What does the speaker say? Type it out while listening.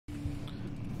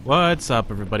What's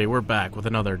up, everybody? We're back with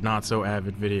another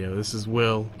not-so-avid video. This is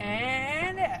Will.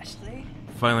 And Ashley.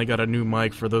 Finally got a new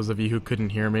mic for those of you who couldn't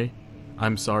hear me.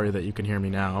 I'm sorry that you can hear me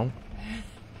now.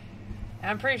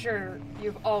 I'm pretty sure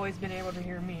you've always been able to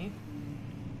hear me.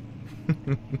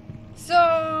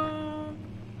 So,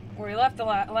 where we left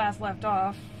left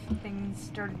off, things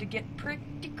started to get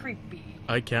pretty creepy.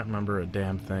 I can't remember a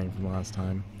damn thing from last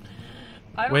time.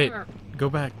 I don't Wait, remember.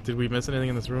 go back. Did we miss anything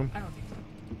in this room? I don't think so.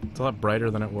 It's a lot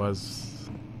brighter than it was.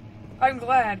 I'm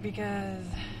glad because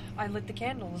I lit the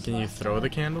candles. Can you throw the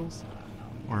candles?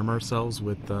 Arm ourselves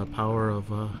with the power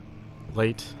of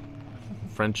light,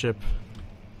 friendship.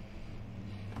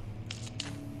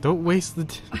 Don't waste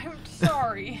the I'm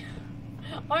sorry.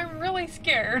 I'm really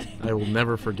scared. I will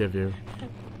never forgive you.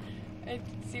 It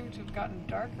seems to have gotten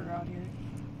darker out here.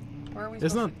 Where are we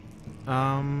It's not,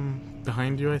 to...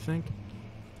 behind you, I think.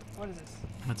 What is this?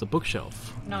 That's a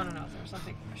bookshelf. No. There's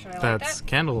something. Should I light That's that?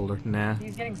 candle holder. Nah.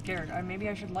 He's getting scared. Maybe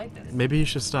I should light this. Maybe you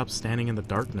should stop standing in the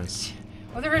darkness.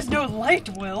 Well, there is no light,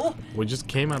 Will. We just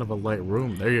came out of a light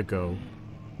room. There you go.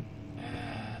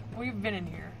 We've been in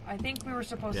here. I think we were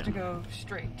supposed to go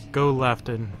straight. Go left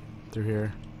and through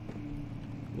here.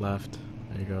 Left.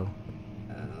 There you go.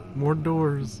 More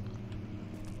doors.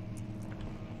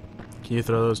 Can you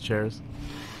throw those chairs?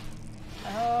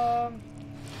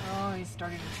 Oh, he's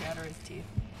starting to chatter his teeth.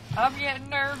 I'm getting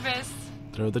nervous.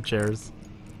 Throw the chairs.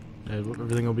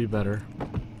 Everything will be better.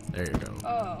 There you go.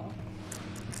 Oh.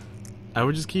 I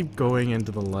would just keep going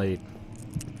into the light.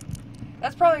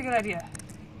 That's probably a good idea.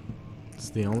 It's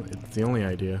the only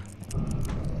idea.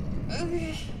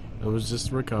 It was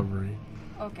just recovery.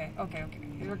 Okay.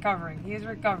 He's recovering. He is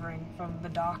recovering from the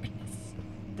darkness.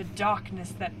 The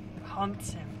darkness that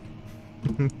haunts him.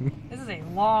 This is a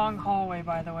long hallway,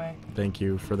 by the way. Thank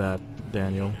you for that,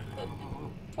 Daniel.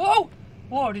 Whoa!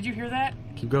 Whoa, did you hear that?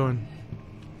 Keep going.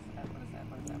 What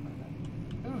is that?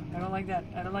 Ooh, I don't like that.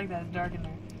 It's dark in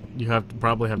there. You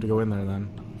probably have to go in there then.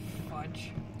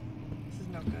 Fudge. This is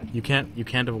no good. You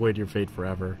can't avoid your fate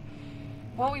forever.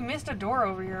 Well, we missed a door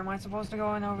over here. Am I supposed to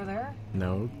go in over there?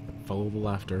 No, follow the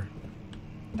laughter.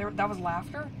 That was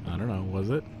laughter? I don't know, was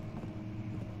it?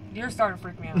 You're starting to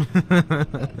freak me out.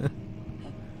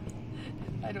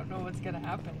 I don't know what's gonna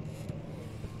happen.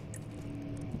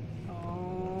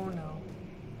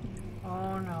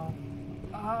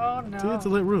 Oh no. See, it's a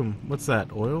lit room. What's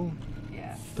that? Oil?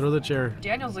 Yeah. Throw the chair.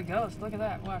 Daniel's a ghost. Look at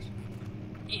that. Watch.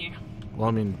 Yeah. Well,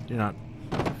 I mean, you're not.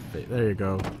 There you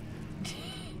go.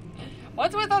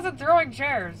 What's with us and throwing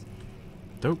chairs?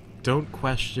 Don't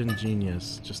question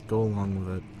genius. Just go along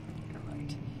with it. You're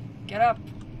right. Get up.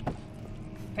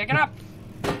 Pick it up.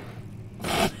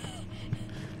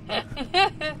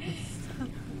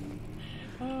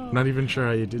 Not even sure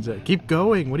how you did that. Keep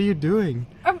going. What are you doing?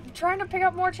 I'm trying to pick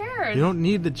up more chairs. You don't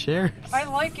need the chairs. I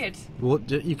like it. Well,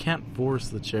 you can't force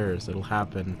the chairs. It'll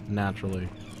happen naturally.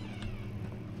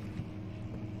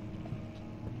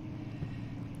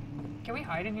 Can we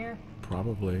hide in here?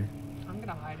 Probably. I'm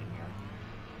gonna hide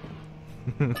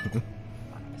in here.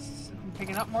 I'm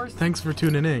picking up more. Thanks for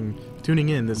tuning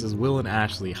in. This is Will and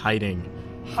Ashley hiding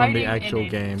from the actual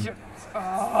game.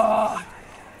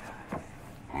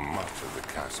 Much of the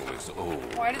castle is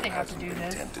old. Why do they have to do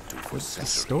this? What's the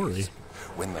story?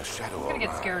 When the shadow I'm gonna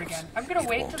get scared again. I'm gonna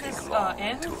wait till this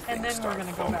ends, and then we're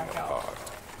gonna go back out.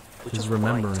 He's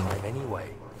remembering.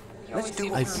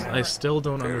 I still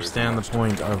don't understand the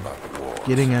point of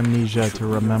getting amnesia to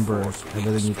remember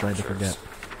everything you tried to forget.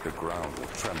 The ground will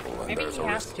tremble and Maybe there's he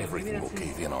has to. everything Maybe will that's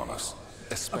his cave in on us.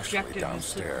 Especially objective is to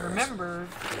downstairs. remember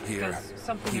Here, because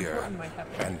something important might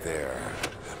happen. and there.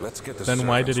 Let's get the Then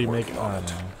why did he servants make... working on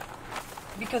it.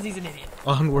 Because he's an idiot.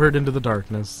 Onward into the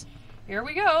darkness. Here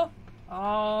we go.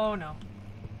 Oh no.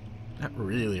 That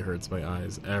really hurts my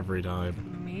eyes every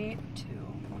time. Me too.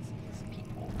 What's these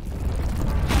people?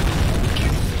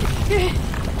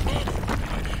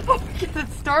 Oh,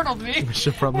 that startled me. We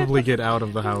should probably get out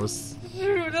of the house.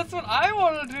 Dude, that's what I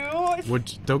want to do.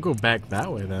 Don't go back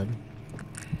that way then.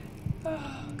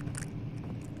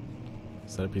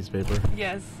 Is that a piece of paper?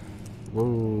 Yes. Whoa,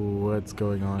 what's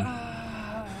going on?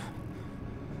 I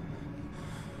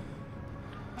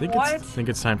think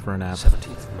it's time for a nap.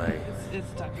 17th May,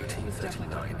 It's time. It's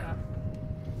definitely time for that.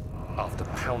 after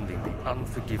pounding the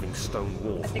unforgiving stone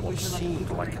wall for what seemed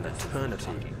like an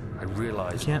eternity, I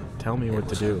realized You can't tell me what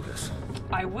to do.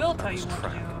 I will tell you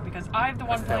what to do because I'm the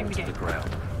one playing the to game. the ground.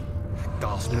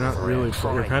 Gasping You're not for really...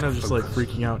 air, You're kind of trying just to like focus.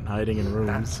 freaking out and hiding in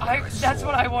rooms. That's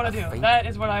what I want to do. That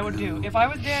is what I would do. If I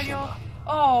was Daniel...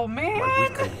 Oh, man! My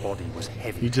weakened body was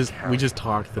heavy. We just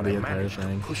talked through the entire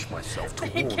thing. Push myself I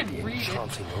toward can the read it.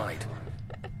 enchanting light.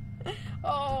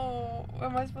 Oh, Where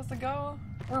am I supposed to go?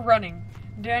 We're running.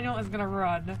 Daniel is gonna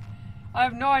run. I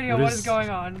have no idea what is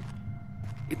going on.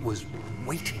 It was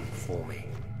waiting for me.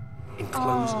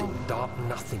 Enclosed Oh. in dark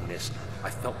nothingness,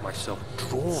 I felt myself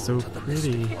drawn So to the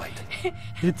pretty. mystic light.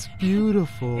 It's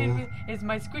beautiful. It's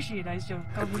my squishy, and I shall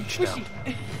I call him reached out,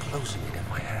 squishy. closing it in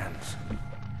my hands.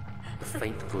 The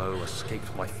faint glow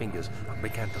escaped my fingers and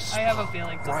began to I have a spark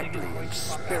feeling something is brightly going and to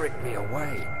pop out. spirit me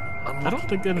away. I don't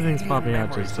think anything's popping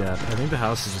out just yet. I think the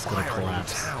house is just gonna Spiraling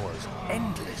collapse. towers,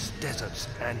 endless deserts,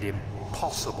 and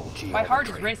impossible geometry. My heart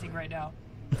is racing right now.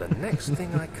 The next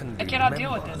thing I can I cannot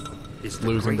deal with remember this. is the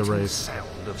Losing the grating race.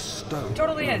 sound of stone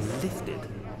Totally being is. lifted.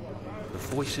 The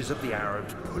voices of the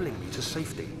Arabs pulling me to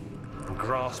safety, and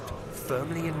grasped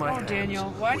firmly in my Oh, hands. Daniel,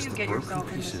 why do was you the get broken yourself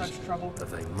into pieces such trouble?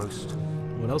 of a most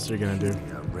What else are you gonna do?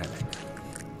 relic.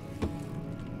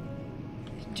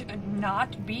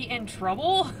 Not be in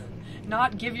trouble?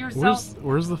 Not give yourself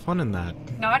Where's the fun in that?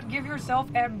 not give yourself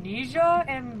amnesia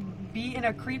and be in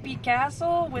a creepy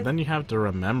castle with Then you have to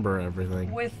remember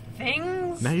everything. with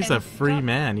things? Now he's and a free stuff?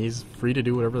 man. He's free to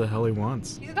do whatever the hell he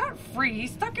wants. He's not free.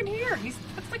 He's stuck in here.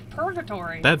 That's like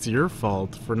purgatory. That's your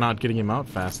fault for not getting him out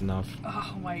fast enough.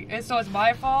 Oh my! So it's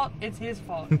my fault. It's his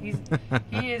fault. He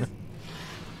is.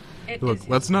 It Look, is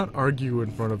let's not argue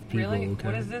in front of people, really. okay?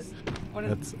 What is this? What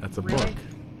is That's a really?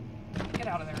 book. Get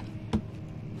out of there.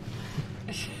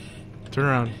 Turn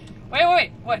around.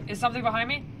 Wait! What? Is something behind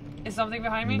me? Is something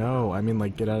behind me? No, I mean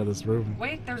like get out of this room.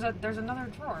 Wait, there's another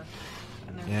drawer.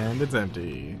 And there's, And it's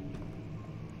empty.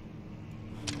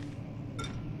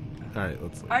 Alright,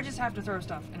 let's leave. I just have to throw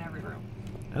stuff in every room.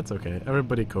 That's okay.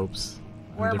 Everybody copes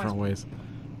Where am in I different ways.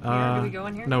 Do we go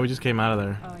in here? No, we just came out of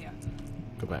there. Oh yeah.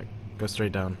 Go back. Go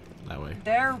straight down. That way.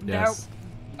 There. Yes.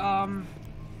 There.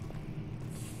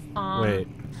 Wait.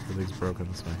 Something's broken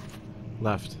this way.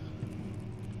 Left.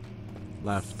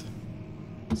 Left.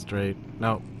 Straight.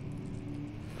 No.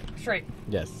 Straight.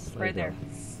 Yes. Right you there.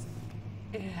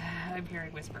 go. I'm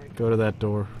hearing whispering. Go to that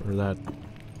door, or that.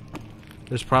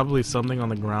 There's probably something on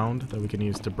the ground that we can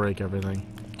use to break everything.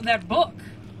 That book.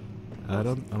 I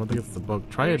don't think it's the book.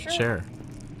 Try Are you a sure? chair.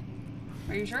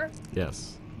 Are you sure?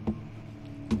 Yes.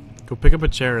 Go pick up a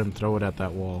chair and throw it at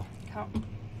that wall. How?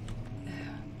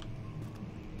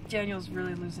 Daniel's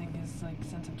really losing his like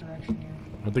sense of direction here.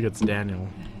 I think it's Daniel.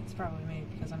 It's probably me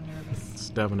because I'm nervous. It's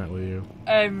definitely you.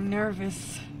 I'm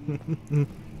nervous.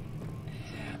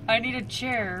 I need a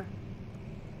chair.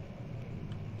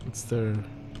 It's there.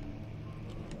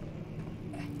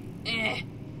 Eh.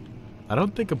 I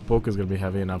don't think a book is gonna be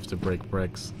heavy enough to break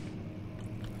bricks.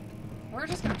 We're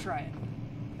just gonna try it.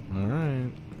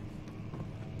 Alright.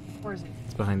 Where is it?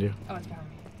 It's behind you. Oh, it's behind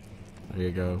me. There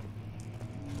you go.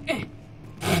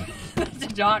 That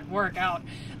did not work out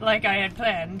like I had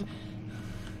planned.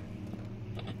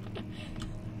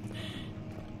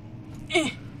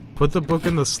 Put the book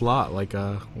in the slot like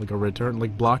a return,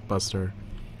 like Blockbuster.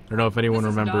 I don't know if anyone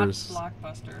This is remembers not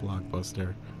Blockbuster.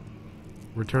 Blockbuster.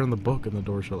 Return the book and the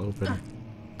door shall open.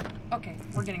 Okay,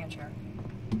 we're getting a chair.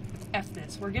 F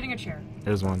this. We're getting a chair.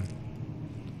 There's one.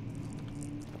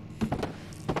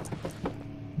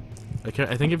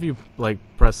 I think if you like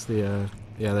press the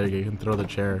yeah, there you go. You can throw the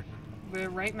chair. With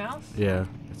right mouse? Yeah,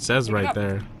 it says Pick it right up.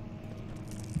 there.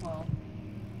 Well,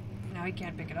 now he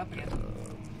can't pick it up again.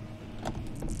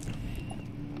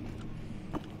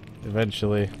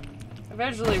 Eventually.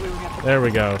 Eventually we will get the... There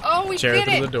we go. Oh, we chair did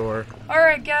through it! the door.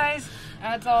 Alright, guys.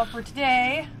 That's all for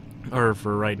today. Or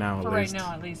for right now, For at right least.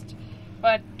 now, at least.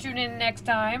 But tune in next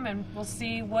time and we'll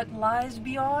see what lies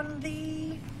beyond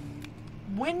the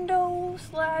window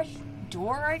 /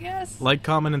 door, I guess? Like,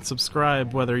 comment, and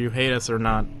subscribe whether you hate us or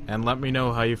not. And let me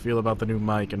know how you feel about the new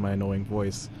mic and my annoying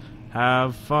voice.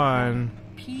 Have fun.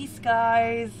 Peace,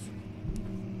 guys.